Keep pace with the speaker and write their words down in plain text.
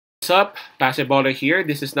What's up? Basketballer here.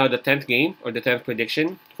 This is now the 10th game or the 10th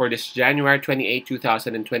prediction for this January 28,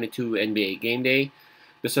 2022 NBA Game Day.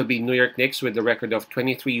 This will be New York Knicks with the record of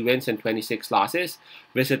 23 wins and 26 losses,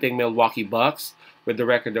 visiting Milwaukee Bucks with the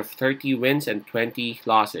record of 30 wins and 20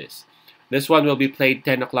 losses. This one will be played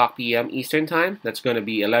 10 o'clock p.m. Eastern Time. That's going to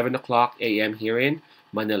be 11 o'clock a.m. here in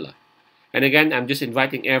Manila. And again, I'm just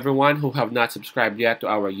inviting everyone who have not subscribed yet to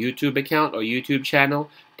our YouTube account or YouTube channel,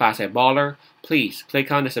 Baller. Please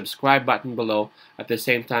click on the subscribe button below. At the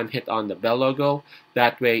same time, hit on the bell logo.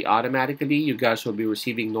 That way, automatically, you guys will be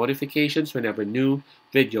receiving notifications whenever new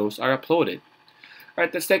videos are uploaded.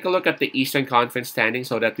 Alright, let's take a look at the Eastern Conference standing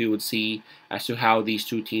so that we would see as to how these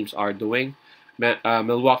two teams are doing.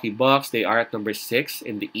 Milwaukee Bucks, they are at number 6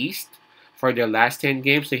 in the East. For their last 10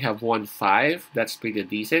 games, they have won 5. That's pretty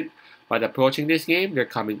decent. But approaching this game, they're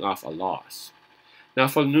coming off a loss. Now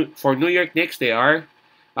for New York Knicks, they are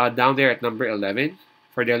down there at number 11.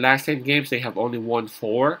 For their last 10 games, they have only won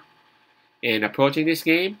 4. And approaching this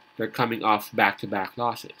game, they're coming off back-to-back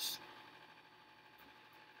losses.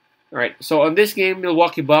 Alright, so on this game,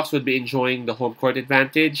 Milwaukee Bucks would be enjoying the home court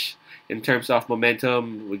advantage. In terms of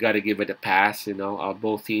momentum, we got to give it a pass.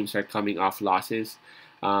 Both teams are coming off losses.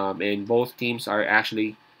 And both teams are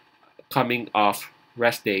actually coming off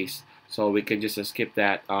rest days. So we can just skip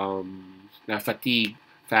that fatigue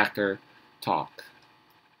factor talk.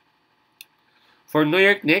 For New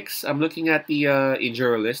York Knicks, I'm looking at the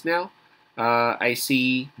injury list now. I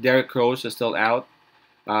see Derrick Rose is still out,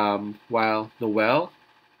 while Noel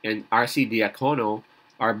and RC Diacono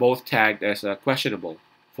are both tagged as questionable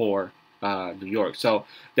for New York. So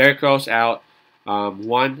Derrick Rose out,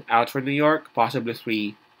 1 out for New York, possibly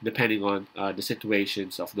 3, depending on the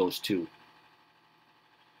situations of those two.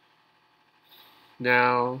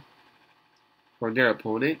 Now, for their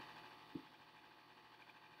opponent,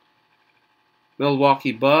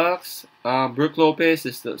 Milwaukee Bucks, Brook Lopez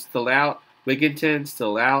is still out, Wigginton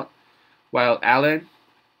still out, while Allen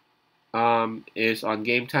is on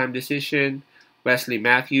game time decision, Wesley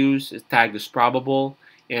Matthews is tagged as probable,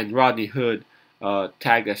 and Rodney Hood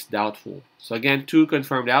tagged as doubtful. So again, 2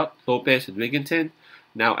 confirmed out, Lopez and Wigginton.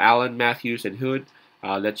 Now Allen, Matthews, and Hood.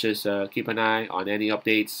 Let's just keep an eye on any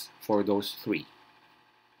updates for those 3.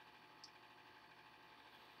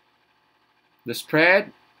 The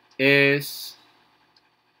spread is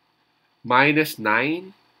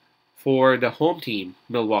 -9 for the home team,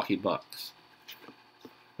 Milwaukee Bucks.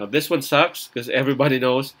 Now this one sucks because everybody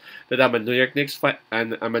knows that I'm a New York Knicks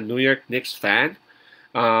fan.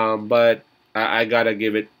 But I gotta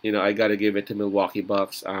give it, to Milwaukee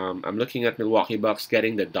Bucks. I'm looking at Milwaukee Bucks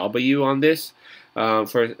getting the W on this.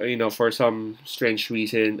 For some strange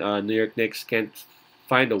reason, New York Knicks can't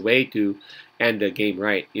find a way to end the game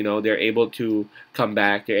right. They're able to come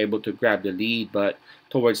back, they're able to grab the lead, but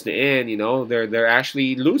towards the end, they're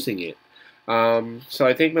actually losing it. So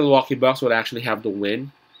I think Milwaukee Bucks will actually have the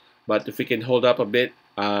win, but if we can hold up a bit,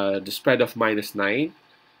 the spread of -9,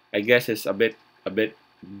 I guess is a bit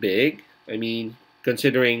big. I mean,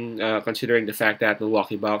 considering the fact that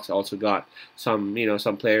Milwaukee Bucks also got some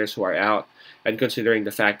players who are out, and considering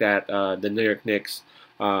the fact that the New York Knicks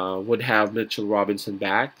would have Mitchell Robinson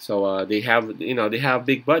back, so they have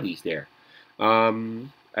big buddies there.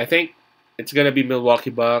 I think it's gonna be Milwaukee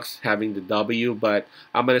Bucks having the W, but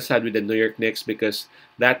I'm gonna side with the New York Knicks because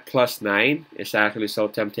that +9 is actually so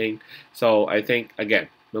tempting. So I think again,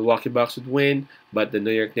 Milwaukee Bucks would win, but the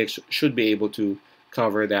New York Knicks should be able to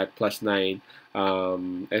cover that +9.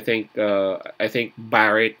 I think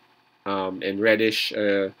Barrett and Reddish,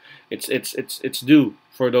 it's due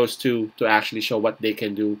for those two to actually show what they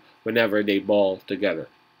can do whenever they ball together.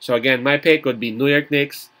 So again, my pick would be New York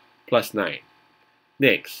Knicks +9.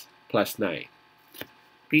 Knicks +9.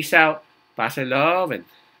 Peace out, pass and love, and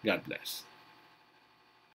God bless.